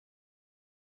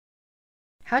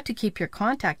how to keep your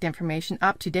contact information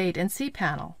up to date in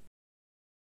cPanel.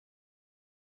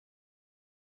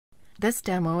 This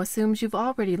demo assumes you've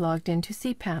already logged into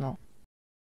cPanel.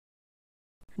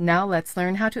 Now let's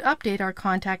learn how to update our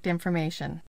contact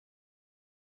information.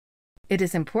 It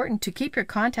is important to keep your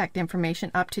contact information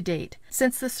up to date,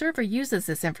 since the server uses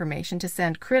this information to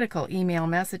send critical email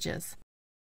messages.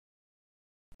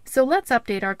 So let's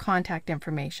update our contact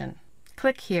information.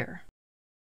 Click here.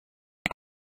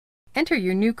 Enter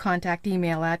your new contact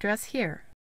email address here.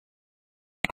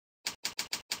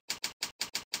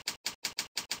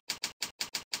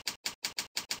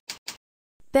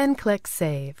 Then click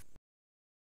Save.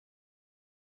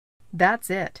 That's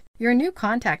it. Your new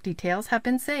contact details have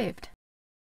been saved.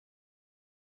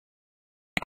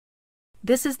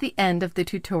 This is the end of the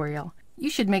tutorial. You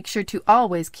should make sure to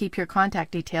always keep your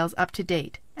contact details up to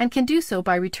date, and can do so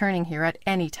by returning here at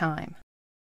any time.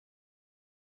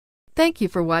 Thank you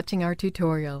for watching our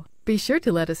tutorial. Be sure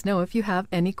to let us know if you have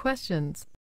any questions.